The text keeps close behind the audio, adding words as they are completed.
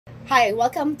Hi,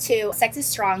 welcome to Sexy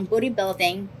Strong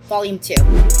Bodybuilding Volume 2.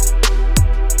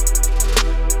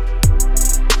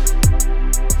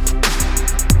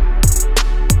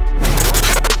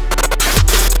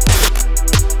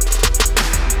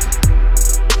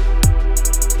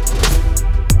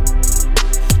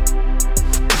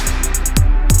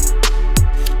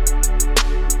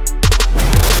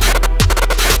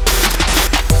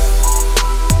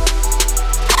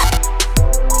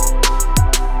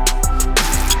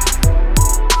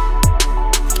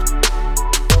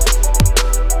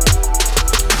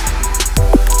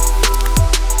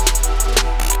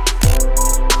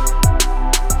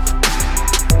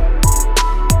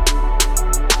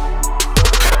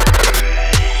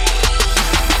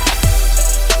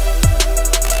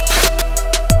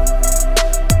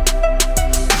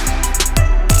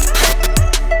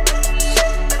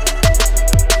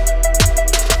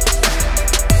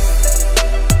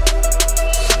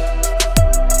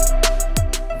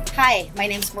 Hi, my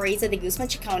name is Meriza de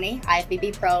Guzman-Chaconi,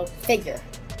 IFBB Pro Figure.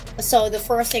 So the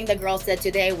first thing the girls did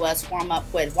today was warm up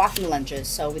with walking lunges.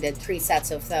 So we did 3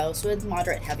 sets of those with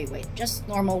moderate heavy weight, just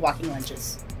normal walking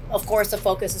lunges. Of course, the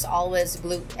focus is always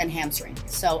glute and hamstring.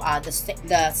 So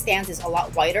the stance is a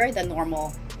lot wider than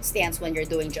normal stance when you're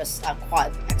doing just a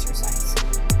quad exercise.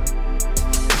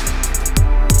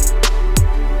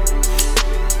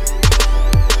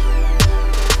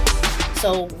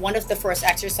 So one of the first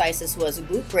exercises was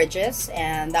glute bridges,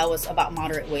 and that was about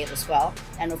moderate weight as well.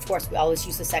 And of course, we always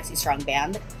use the Sexy Strong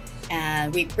band.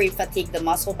 And we pre-fatigue the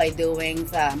muscle by doing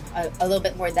a little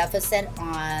bit more deficit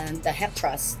on the hip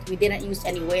thrust. We didn't use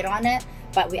any weight on it,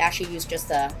 but we actually used just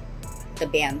the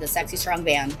band, the Sexy Strong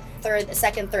band.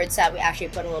 Second, third set, we actually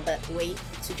put a little bit of weight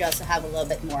to just have a little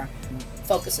bit more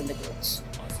focus in the glutes.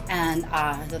 And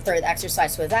the third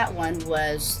exercise with that one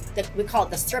was, we call it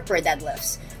the stripper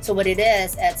deadlifts. So what it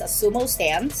is, it's a sumo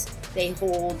stance. They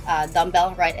hold a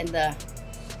dumbbell right in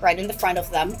the front of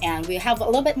them, and we have a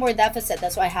little bit more deficit.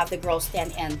 That's why I have the girls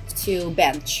stand and to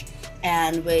bench.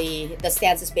 And the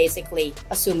stance is basically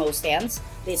a sumo stance.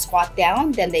 They squat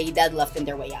down, then they deadlift in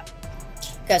their way up.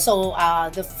 Okay, so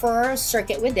the first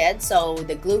circuit we did, so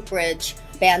the glute bridge,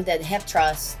 banded hip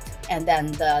thrust, and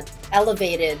then the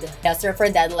elevated stripper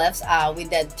deadlifts, we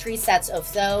did 3 sets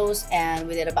of those, and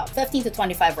we did about 15 to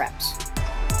 25 reps.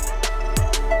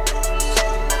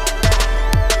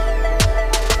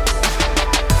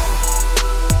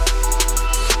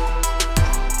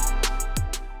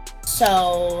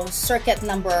 So circuit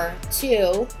number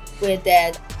 2, we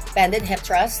did banded hip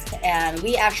thrust, and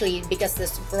we actually, because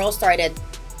this girl started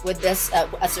with this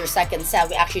as her second set,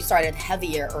 we actually started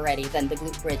heavier already than the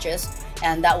glute bridges,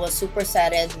 and that was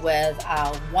supersetted with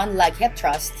 1 leg hip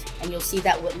thrust, and you'll see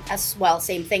that as well,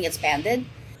 same thing, it's banded.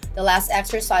 The last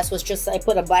exercise was just, I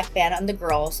put a black band on the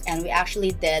girls, and we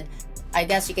actually did, I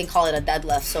guess you can call it a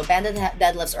deadlift. So banded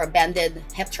deadlifts or banded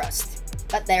hip thrust,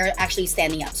 but they're actually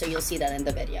standing up, so you'll see that in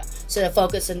the video. So the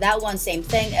focus on that one, same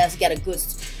thing, is get a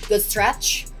good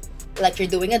stretch like you're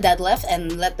doing a deadlift,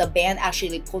 and let the band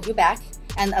actually pull you back.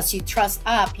 And as you thrust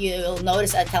up, you'll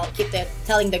notice I keep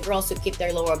telling the girls to keep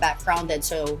their lower back grounded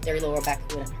so their lower back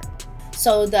wouldn't hurt.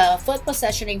 So the foot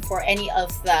positioning for any of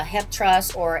the hip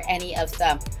thrust or any of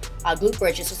the glute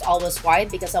bridges is always wide,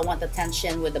 because I want the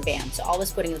tension with the band. So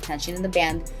always putting the tension in the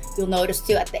band. You'll notice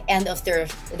too at the end of their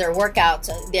workout,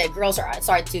 the girls are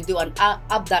starting to do an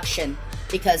abduction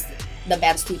because the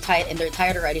band's too tight and they're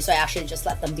tired already. So I actually just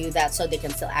let them do that so they can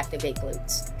still activate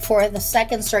glutes. For the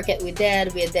second circuit we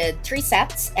did 3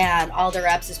 sets, and all the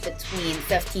reps is between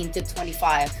 15 to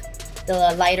 25.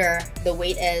 The lighter the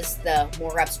weight is, the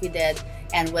more reps we did.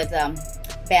 And with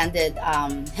banded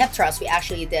hip thrust, we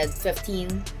actually did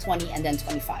 15, 20, and then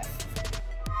 25.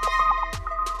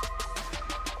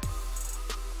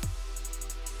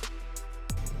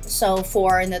 So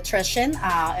for nutrition,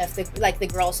 like the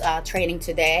girls training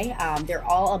today, they're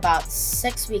all about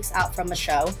 6 weeks out from a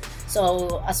show.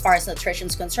 So as far as nutrition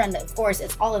is concerned, of course,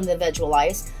 it's all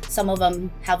individualized. Some of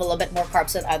them have a little bit more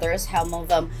carbs than others. Some of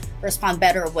them respond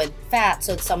better with fat,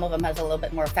 so some of them have a little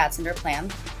bit more fats in their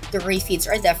plan. The refeeds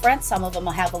are different. Some of them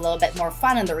will have a little bit more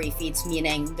fun in the refeeds,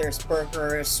 meaning there's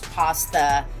burgers,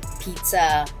 pasta,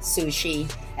 pizza,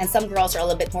 sushi, and some girls are a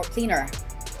little bit more cleaner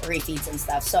refeeds and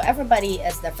stuff. So everybody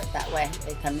is different that way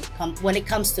when it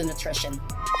comes to nutrition.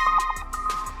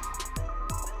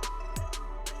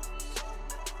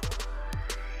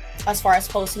 As far as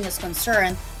posing is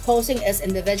concerned, posing is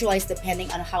individualized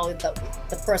depending on how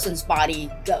the person's body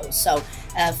goes. So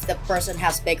if the person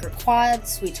has bigger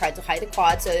quads, we try to hide the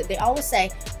quads. So they always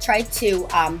say, try to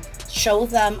show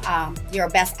them your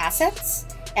best assets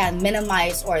and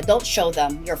minimize or don't show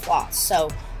them your flaws. So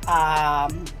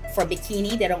for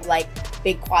bikini. They don't like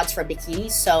big quads for bikini.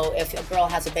 So if a girl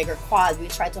has a bigger quad, we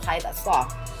try to hide that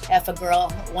flaw. If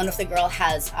one of the girl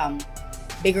has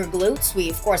bigger glutes,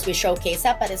 we showcase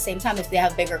that. But at the same time, if they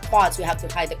have bigger quads, we have to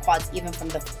hide the quads even from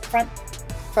the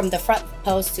front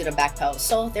pose to the back pose.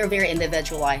 So they're very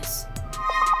individualized.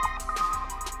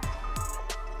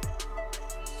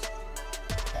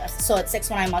 So at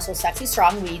 619 Muscle Sexy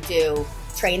Strong, we do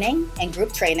training and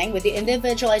group training. We do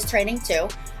individualized training too.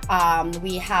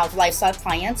 We have lifestyle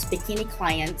clients, bikini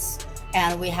clients,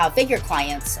 and we have figure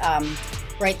clients.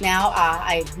 Right now,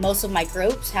 most of my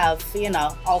groups have,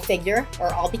 all figure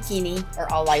or all bikini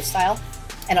or all lifestyle.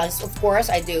 And of course,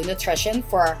 I do nutrition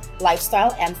for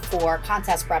lifestyle and for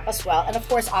contest prep as well. And of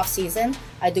course, off season,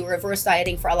 I do reverse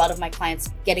dieting for a lot of my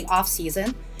clients getting off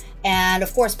season. And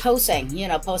of course, posing,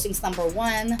 posing's number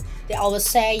one. They always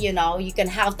say, you can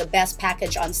have the best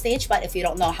package on stage, but if you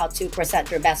don't know how to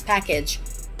present your best package,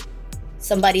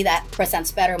 somebody that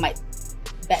presents better might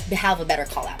have a better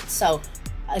call out. So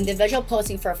individual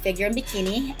posing for figure and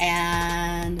bikini,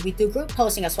 and we do group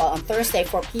posing as well on Thursday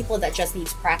for people that just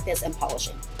needs practice and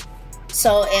polishing.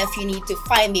 So if you need to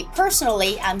find me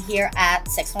personally, I'm here at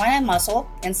 619 Muscle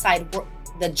inside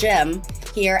the gym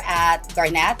here at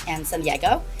Garnett and San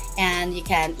Diego. And you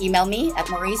can email me at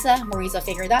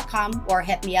merizafigure.com or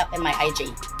hit me up in my IG.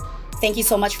 Thank you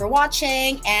so much for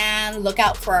watching, and look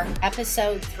out for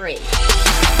episode 3.